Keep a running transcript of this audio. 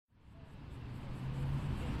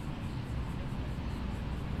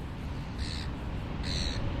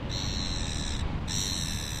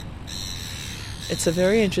It's a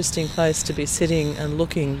very interesting place to be sitting and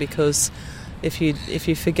looking, because if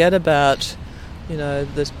you forget about,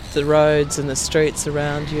 the roads and the streets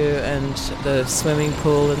around you and the swimming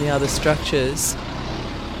pool and the other structures,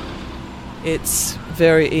 it's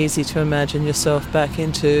very easy to imagine yourself back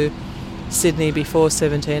into Sydney before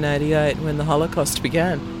 1788, when the Holocaust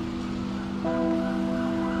began.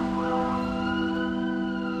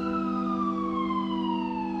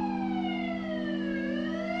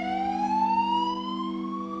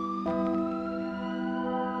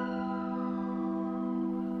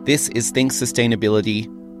 This is Think Sustainability.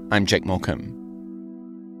 I'm Jake Morecambe.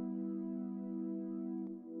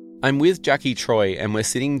 I'm with Jackie Troy and we're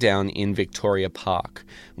sitting down in Victoria Park,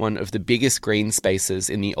 one of the biggest green spaces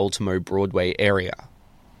in the Ultimo Broadway area.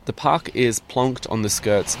 The park is plonked on the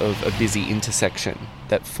skirts of a busy intersection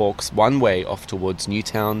that forks one way off towards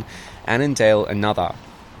Newtown, Annandale another,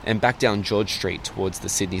 and back down George Street towards the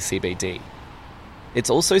Sydney CBD. It's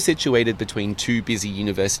also situated between two busy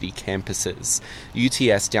university campuses,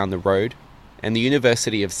 UTS down the road and the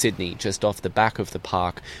University of Sydney just off the back of the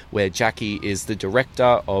park, where Jackie is the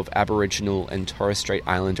Director of Aboriginal and Torres Strait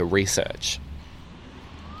Islander Research.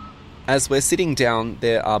 As we're sitting down,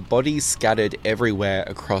 there are bodies scattered everywhere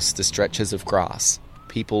across the stretches of grass.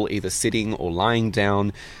 People either sitting or lying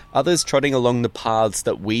down, others trotting along the paths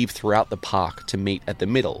that weave throughout the park to meet at the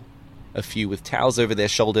middle. A few with towels over their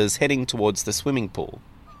shoulders heading towards the swimming pool.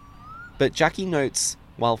 But Jackie notes,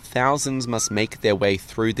 while thousands must make their way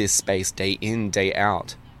through this space day in, day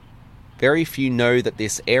out, very few know that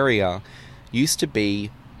this area used to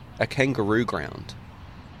be a kangaroo ground.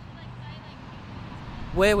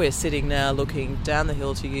 Where we're sitting now, looking down the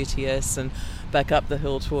hill to UTS and back up the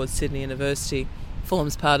hill towards Sydney University,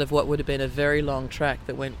 forms part of what would have been a very long track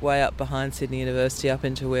that went way up behind Sydney University up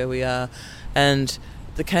into where we are. And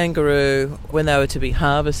the kangaroo, when they were to be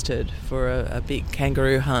harvested for a big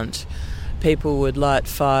kangaroo hunt, people would light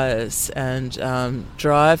fires and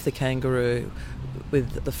drive the kangaroo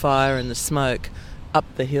with the fire and the smoke up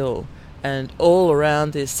the hill. And all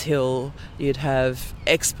around this hill you'd have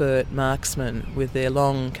expert marksmen with their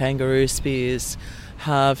long kangaroo spears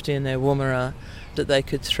halved in their woomera that they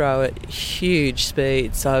could throw at huge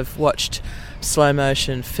speeds. I've watched slow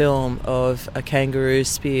motion film of a kangaroo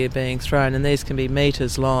spear being thrown, and these can be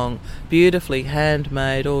metres long, beautifully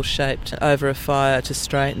handmade, all shaped over a fire to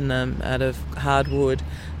straighten them out of hardwood,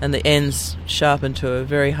 and the ends sharpened to a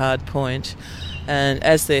very hard point. And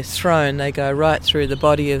as they're thrown, they go right through the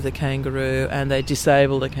body of the kangaroo and they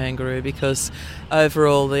disable the kangaroo, because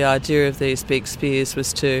overall the idea of these big spears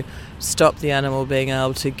was to stop the animal being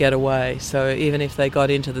able to get away. So even if they got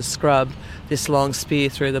into the scrub, this long spear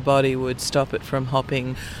through the body would stop it from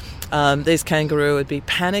hopping. These kangaroo would be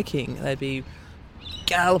panicking. They'd be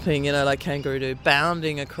galloping, like kangaroo do,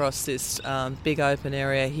 bounding across this big open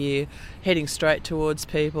area here, heading straight towards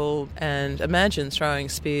people. And imagine throwing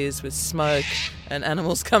spears with smoke and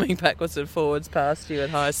animals coming backwards and forwards past you at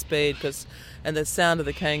high speed, and the sound of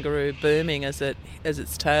the kangaroo booming as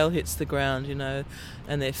its tail hits the ground,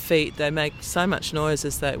 and their feet, they make so much noise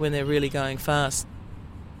when they're really going fast.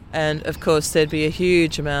 And of course there'd be a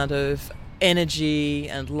huge amount of energy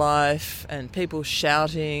and life and people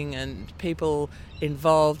shouting and people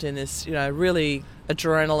involved in this, really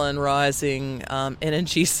adrenaline rising,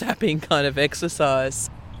 energy sapping kind of exercise.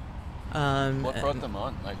 What brought them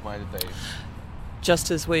on? Why did they?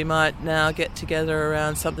 Just as we might now get together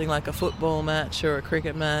around something like a football match or a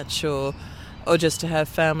cricket match or just to have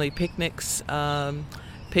family picnics,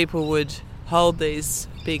 people would hold these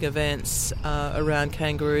big events around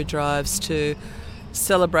kangaroo drives to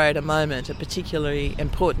celebrate a moment, a particularly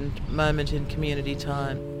important moment in community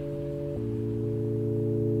time.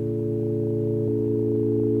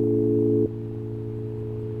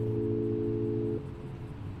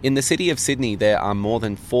 In the city of Sydney, there are more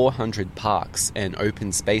than 400 parks and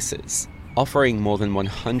open spaces, offering more than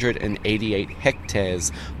 188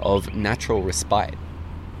 hectares of natural respite.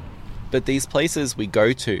 But these places we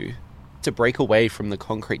go to break away from the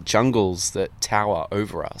concrete jungles that tower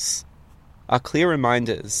over us, are clear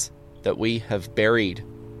reminders that we have buried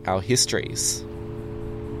our histories.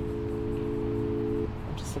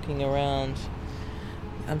 I'm just looking around.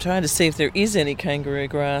 I'm trying to see if there is any kangaroo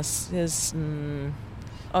grass. There's...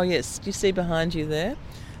 Oh yes, do you see behind you there?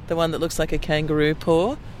 The one that looks like a kangaroo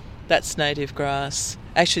paw? That's native grass.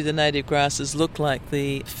 Actually, the native grasses look like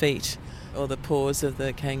the feet or the paws of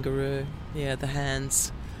the kangaroo. Yeah, the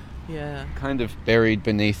hands. Yeah. Kind of buried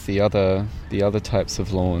beneath the other types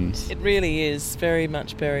of lawns. It really is very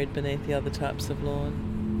much buried beneath the other types of lawn.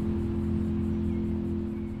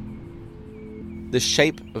 The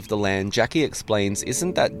shape of the land, Jackie explains,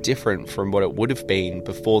 isn't that different from what it would have been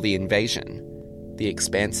before the invasion. The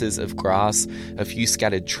expanses of grass, a few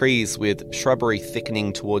scattered trees with shrubbery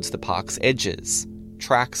thickening towards the park's edges,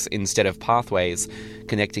 tracks instead of pathways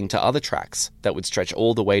connecting to other tracks that would stretch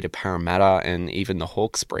all the way to Parramatta and even the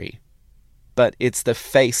Hawkesbury. But it's the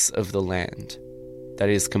face of the land that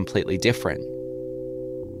is completely different.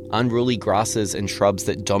 Unruly grasses and shrubs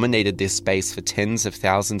that dominated this space for tens of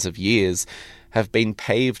thousands of years have been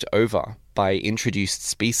paved over by introduced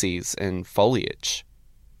species and foliage.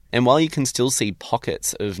 And while you can still see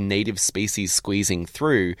pockets of native species squeezing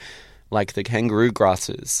through, like the kangaroo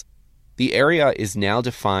grasses, the area is now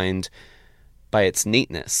defined by its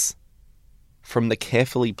neatness. From the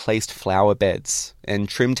carefully placed flower beds and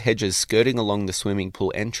trimmed hedges skirting along the swimming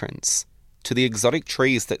pool entrance, to the exotic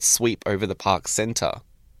trees that sweep over the park's centre,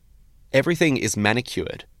 everything is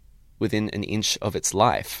manicured within an inch of its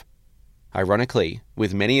life. Ironically,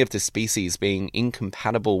 with many of the species being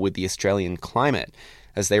incompatible with the Australian climate,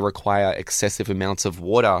 as they require excessive amounts of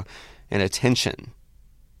water and attention.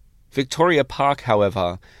 Victoria Park,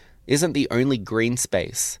 however, isn't the only green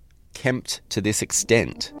space kempt to this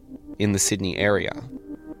extent in the Sydney area.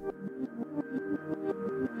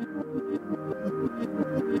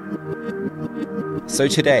 So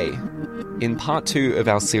today, in part 2 of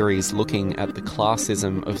our series looking at the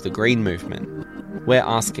classism of the green movement, we're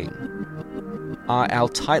asking, are our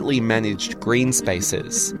tightly managed green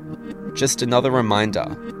spaces just another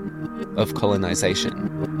reminder of colonisation?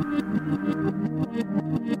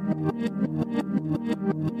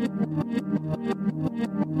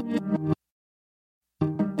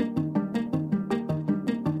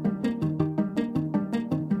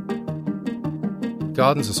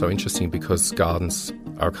 Gardens are so interesting because gardens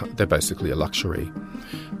they're basically a luxury.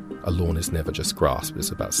 A lawn is never just grass, but it's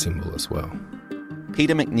about symbol as well.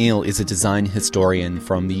 Peter McNeill is a design historian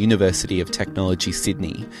from the University of Technology,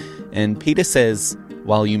 Sydney, and Peter says,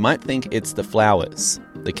 while you might think it's the flowers,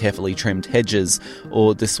 the carefully trimmed hedges,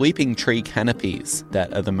 or the sweeping tree canopies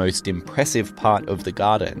that are the most impressive part of the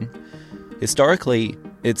garden, historically,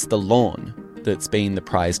 it's the lawn that's been the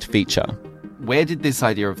prized feature. Where did this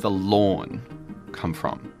idea of the lawn come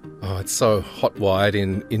from? Oh, it's so hot-wired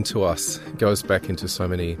into us. It goes back into so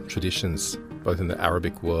many traditions, both in the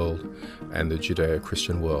Arabic world and the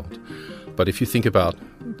Judeo-Christian world. But if you think about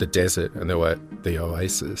the desert and the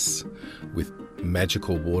oasis with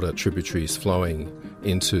magical water tributaries flowing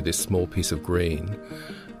into this small piece of green,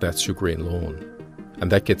 that's your green lawn.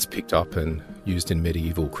 And that gets picked up and used in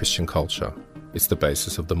medieval Christian culture. It's the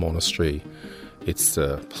basis of the monastery. It's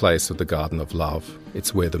the place of the garden of love.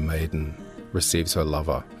 It's where the maiden receives her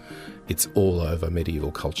lover. It's all over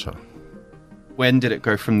medieval culture. When did it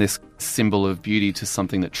go from this symbol of beauty to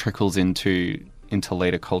something that trickles into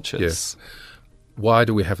later cultures? Yes. Why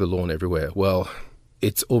do we have the lawn everywhere? Well,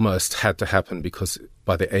 it's almost had to happen because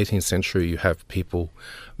by the 18th century you have people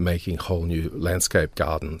making whole new landscape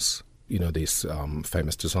gardens. You know, this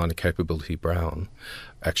famous designer Capability Brown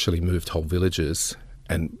actually moved whole villages,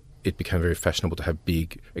 and it became very fashionable to have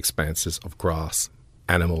big expanses of grass,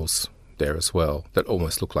 animals there as well, that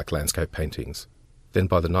almost look like landscape paintings. Then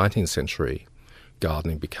by the 19th century,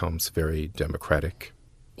 gardening becomes very democratic,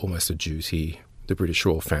 almost a duty. The British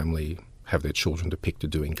royal family have their children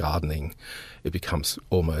depicted doing gardening. It becomes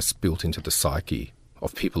almost built into the psyche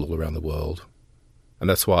of people all around the world. And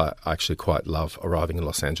that's why I actually quite love arriving in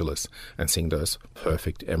Los Angeles and seeing those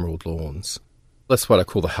perfect emerald lawns. That's what I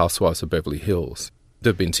call the Housewives of Beverly Hills. There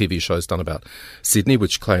have been TV shows done about Sydney,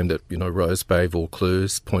 which claimed that, Rose Bay,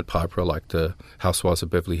 Vaucluse, Point Piper are like the Housewives of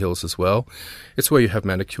Beverly Hills as well. It's where you have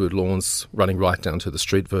manicured lawns running right down to the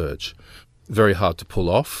street verge. Very hard to pull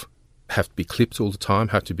off, have to be clipped all the time,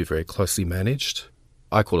 have to be very closely managed.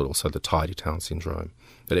 I call it also the tidy town syndrome,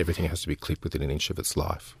 that everything has to be clipped within an inch of its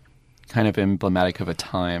life. Kind of emblematic of a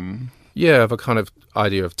time. Yeah, of a kind of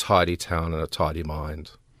idea of tidy town and a tidy mind.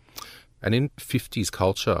 And in 50s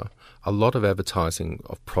culture, a lot of advertising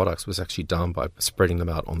of products was actually done by spreading them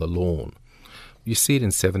out on the lawn. You see it in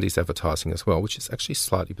 70s advertising as well, which is actually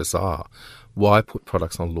slightly bizarre. Why put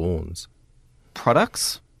products on lawns?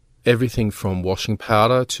 Products? Everything from washing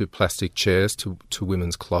powder to plastic chairs to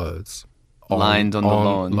women's clothes. Lined on the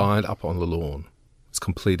lawn. Lined up on the lawn. It's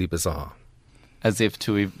completely bizarre. As if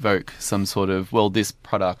to evoke some sort of, well, this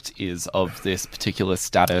product is of this particular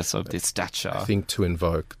status, of this stature. I think to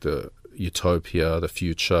invoke the utopia, the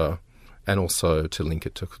future, and also to link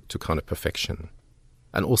it to kind of perfection.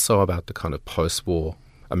 And also about the kind of post-war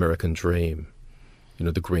American dream,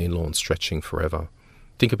 the green lawn stretching forever.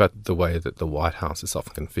 Think about the way that the White House is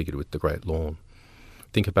often configured with the Great Lawn.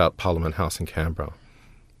 Think about Parliament House in Canberra.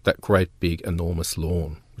 that great big enormous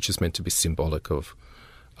lawn, which is meant to be symbolic of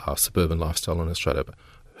suburban lifestyle in Australia, but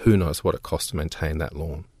who knows what it costs to maintain that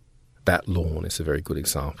lawn. That lawn is a very good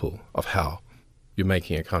example of how you're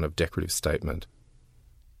making a kind of decorative statement.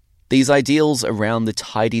 These ideals around the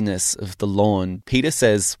tidiness of the lawn, Peter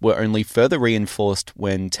says, were only further reinforced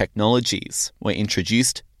when technologies were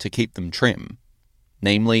introduced to keep them trim,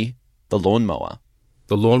 namely the lawnmower.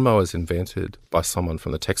 The lawnmower was invented by someone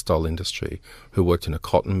from the textile industry who worked in a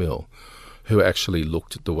cotton mill, who actually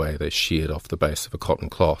looked at the way they sheared off the base of a cotton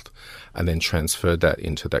cloth and then transferred that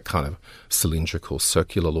into that kind of cylindrical,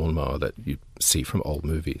 circular lawnmower that you see from old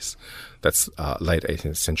movies. That's late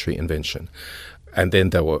 18th century invention. And then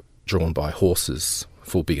they were drawn by horses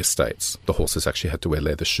for big estates. The horses actually had to wear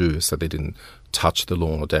leather shoes so they didn't touch the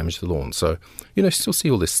lawn or damage the lawn. So, you still see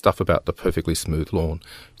all this stuff about the perfectly smooth lawn.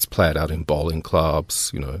 It's played out in bowling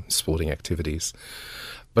clubs, sporting activities.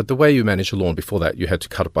 But the way you manage a lawn before that, you had to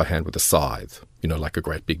cut it by hand with a scythe, like a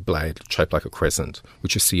great big blade shaped like a crescent,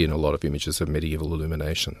 which you see in a lot of images of medieval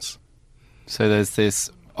illuminations. So there's this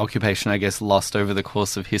occupation, I guess, lost over the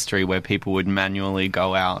course of history where people would manually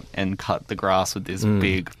go out and cut the grass with this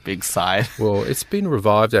big scythe. Well, it's been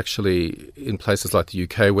revived actually in places like the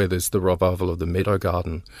UK where there's the revival of the meadow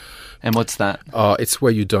garden. And what's that? It's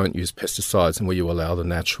where you don't use pesticides and where you allow the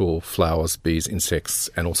natural flowers, bees, insects,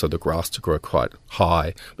 and also the grass to grow quite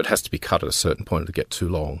high, but it has to be cut at a certain point to get too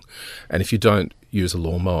long. And if you don't use a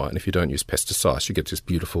lawnmower and if you don't use pesticides, you get this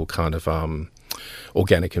beautiful kind of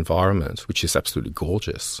organic environment, which is absolutely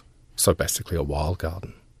gorgeous. So basically a wild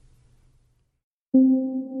garden.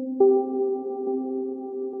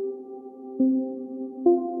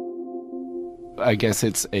 I guess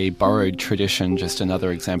it's a borrowed tradition, just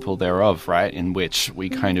another example thereof, right, in which we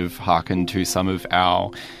kind of hearken to some of our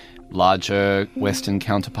larger Western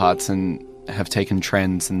counterparts and have taken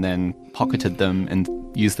trends and then pocketed them and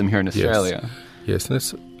used them here in Australia. Yes,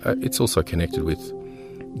 and it's also connected with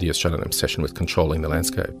the Australian obsession with controlling the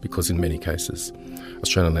landscape, because in many cases,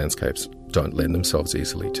 Australian landscapes don't lend themselves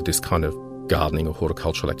easily to this kind of gardening or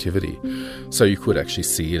horticultural activity. So you could actually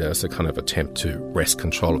see it as a kind of attempt to wrest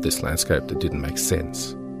control of this landscape that didn't make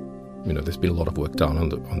sense. There's been a lot of work done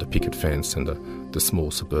on the picket fence and the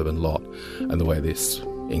small suburban lot and the way this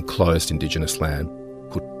enclosed Indigenous land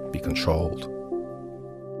could be controlled.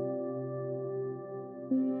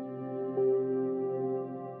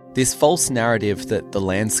 This false narrative that the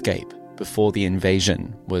landscape before the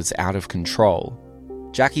invasion was out of control,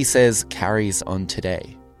 Jackie says carries on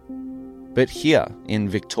today. But here, in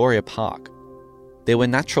Victoria Park, there were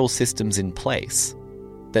natural systems in place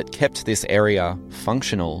that kept this area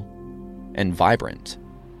functional and vibrant.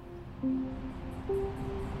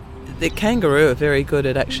 The kangaroo are very good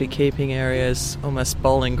at actually keeping areas almost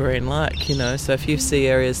bowling green-like, So if you see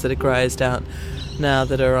areas that are grazed out now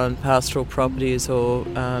that are on pastoral properties or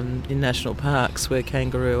in national parks where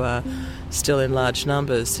kangaroo are still in large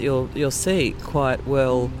numbers, you'll see quite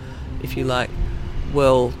well, if you like,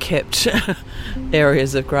 well-kept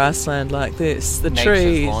areas of grassland like this. The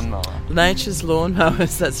trees. Nature's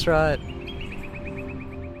lawnmowers, that's right.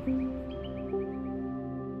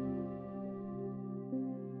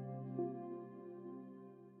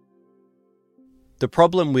 The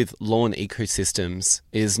problem with lawn ecosystems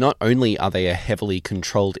is not only are they a heavily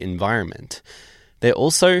controlled environment, they're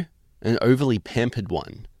also an overly pampered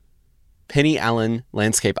one. Penny Allen,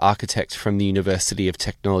 landscape architect from the University of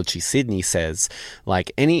Technology Sydney, says, like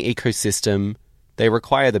any ecosystem, they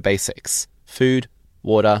require the basics: food,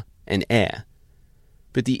 water, and air.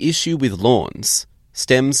 But the issue with lawns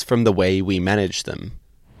stems from the way we manage them.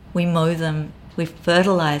 We mow them, we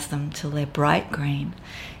fertilise them till they're bright green,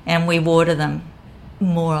 and we water them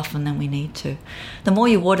more often than we need to. The more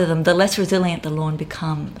you water them, the less resilient the lawn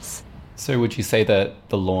becomes. So would you say that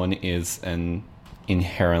the lawn is an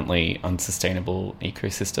inherently unsustainable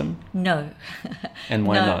ecosystem? No. And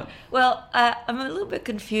why not? Well, I'm a little bit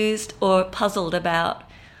confused or puzzled about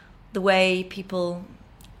the way people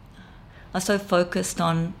are so focused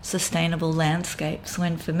on sustainable landscapes,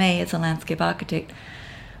 when for me as a landscape architect,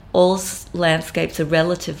 all landscapes are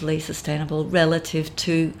relatively sustainable relative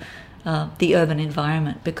to the urban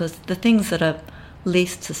environment, because the things that are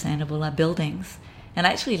least sustainable are buildings. And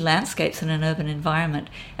actually landscapes in an urban environment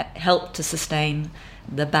help to sustain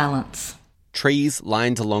the balance. Trees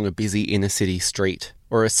lined along a busy inner city street,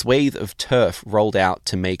 or a swathe of turf rolled out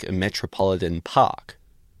to make a metropolitan park,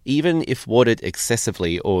 even if watered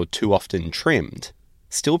excessively or too often trimmed,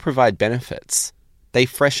 still provide benefits. They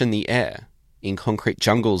freshen the air. In concrete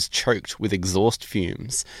jungles choked with exhaust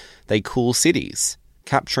fumes, they cool cities,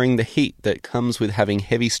 capturing the heat that comes with having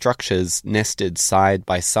heavy structures nested side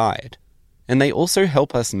by side. And they also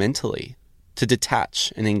help us mentally to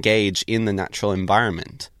detach and engage in the natural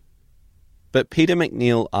environment. But Peter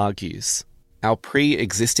McNeill argues our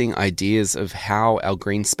pre-existing ideas of how our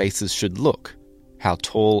green spaces should look, how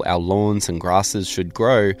tall our lawns and grasses should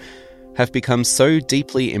grow, have become so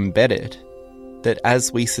deeply embedded that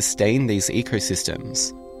as we sustain these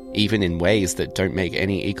ecosystems, even in ways that don't make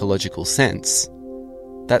any ecological sense,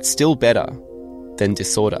 that's still better than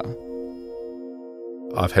disorder.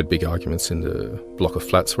 I've had big arguments in the block of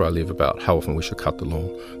flats where I live about how often we should cut the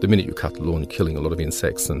lawn. The minute you cut the lawn, you're killing a lot of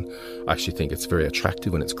insects, and I actually think it's very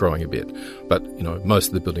attractive when it's growing a bit. But, most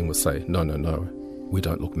of the building will say, no, we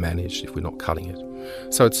don't look managed if we're not cutting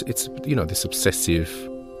it. So it's this obsessive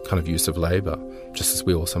kind of use of labour, just as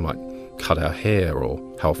we also might cut our hair, or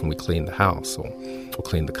how often we clean the house, or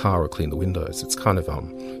clean the car, or clean the windows. It's kind of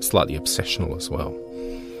slightly obsessional as well.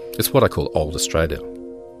 It's what I call old Australia.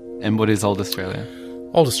 And what is old Australia?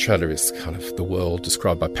 Old Australia is kind of the world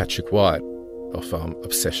described by Patrick White of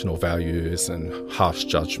obsessional values and harsh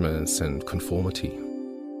judgments and conformity.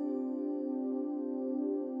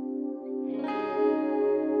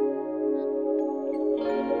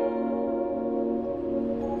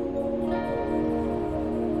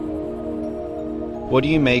 What do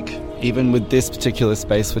you make, even with this particular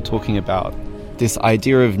space we're talking about, this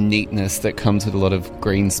idea of neatness that comes with a lot of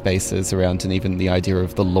green spaces around, and even the idea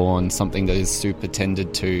of the lawn, something that is super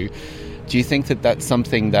tended to? Do you think that that's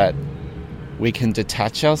something that we can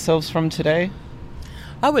detach ourselves from today?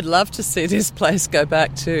 I would love to see this place go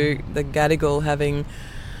back to the Gadigal having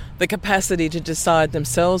the capacity to decide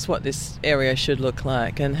themselves what this area should look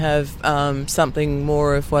like, and have something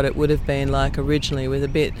more of what it would have been like originally, with a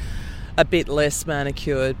bit less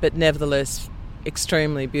manicured, but nevertheless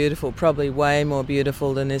extremely beautiful, probably way more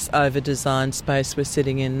beautiful than this over-designed space we're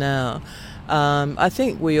sitting in now. I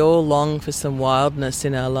think we all long for some wildness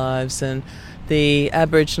in our lives, and the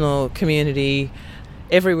Aboriginal community,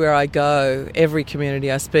 everywhere I go, every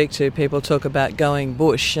community I speak to, people talk about going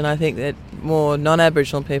bush, and I think that more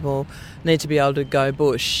non-Aboriginal people need to be able to go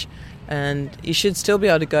bush, and you should still be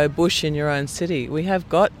able to go bush in your own city. We have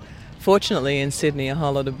got, fortunately, in Sydney, a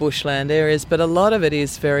whole lot of bushland areas, but a lot of it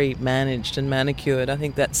is very managed and manicured. I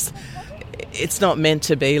think it's not meant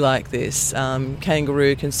to be like this.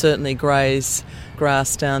 Kangaroo can certainly graze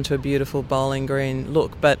grass down to a beautiful bowling green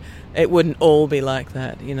look, but it wouldn't all be like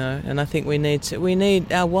that, And I think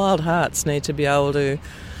our wild hearts need to be able to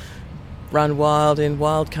run wild in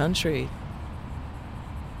wild country.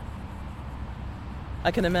 I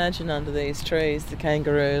can imagine under these trees the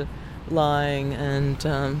kangaroo lying and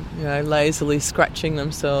lazily scratching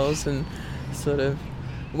themselves and sort of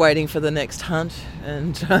waiting for the next hunt,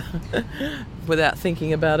 and without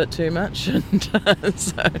thinking about it too much. And I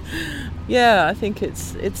think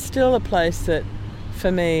it's still a place that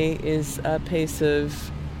for me is a piece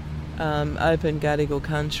of open Gadigal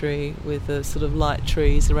country with the sort of light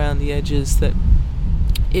trees around the edges that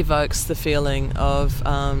evokes the feeling of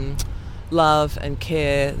love and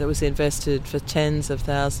care that was invested for tens of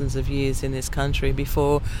thousands of years in this country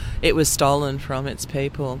before it was stolen from its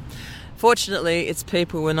people. Fortunately, its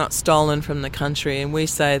people were not stolen from the country, and we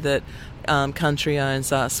say that country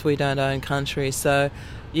owns us, we don't own country. So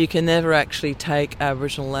you can never actually take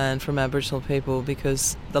Aboriginal land from Aboriginal people,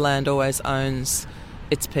 because the land always owns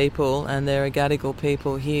its people, and there are Gadigal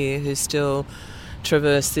people here who still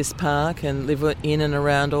traverse this park and live in and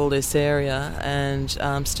around all this area, and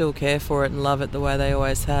still care for it and love it the way they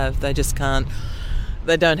always have. They just can't,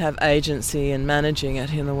 they don't have agency in managing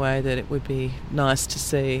it in the way that it would be nice to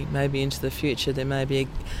see. Maybe into the future there may be a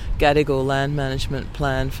Gadigal land management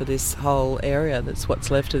plan for this whole area. That's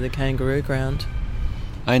what's left of the kangaroo ground.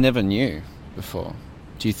 I never knew before.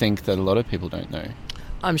 Do you think that a lot of people don't know?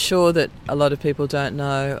 I'm sure that a lot of people don't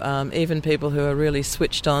know, even people who are really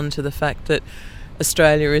switched on to the fact that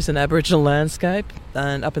Australia is an Aboriginal landscape,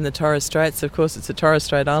 and up in the Torres Straits, of course, it's a Torres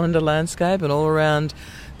Strait Islander landscape, and all around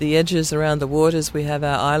the edges, around the waters, we have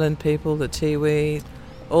our island people, the Tiwi.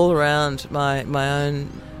 All around my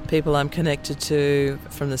own people I'm connected to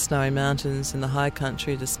from the Snowy Mountains and the high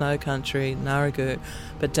country, the snow country, Ngurrugu.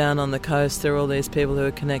 But down on the coast, there are all these people who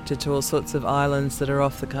are connected to all sorts of islands that are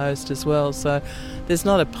off the coast as well. So there's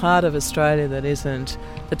not a part of Australia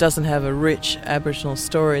that doesn't have a rich Aboriginal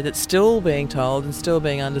story that's still being told and still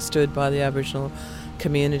being understood by the Aboriginal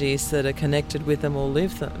communities that are connected with them or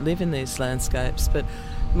live in these landscapes. But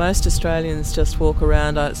most Australians just walk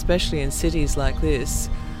around, especially in cities like this,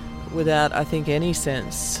 without, I think, any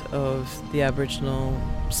sense of the Aboriginal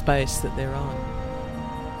space that they're on.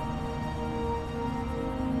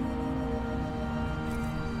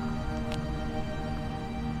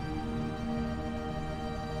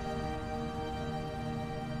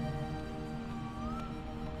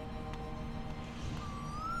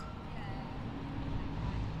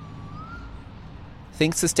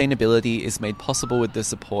 Think Sustainability is made possible with the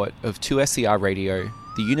support of 2SER Radio,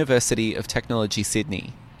 the University of Technology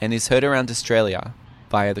Sydney, and is heard around Australia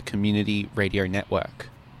via the Community Radio Network.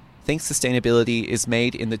 Think Sustainability is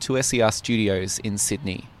made in the 2SER studios in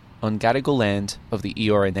Sydney, on Gadigal land of the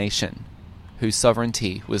Eora Nation, whose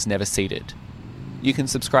sovereignty was never ceded. You can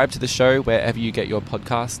subscribe to the show wherever you get your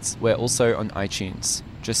podcasts. We're also on iTunes.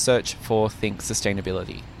 Just search for Think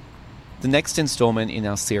Sustainability. The next instalment in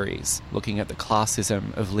our series, looking at the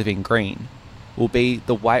classism of living green, will be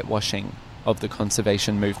the whitewashing of the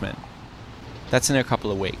conservation movement. That's in a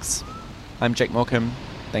couple of weeks. I'm Jake Morecambe.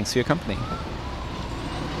 Thanks for your company.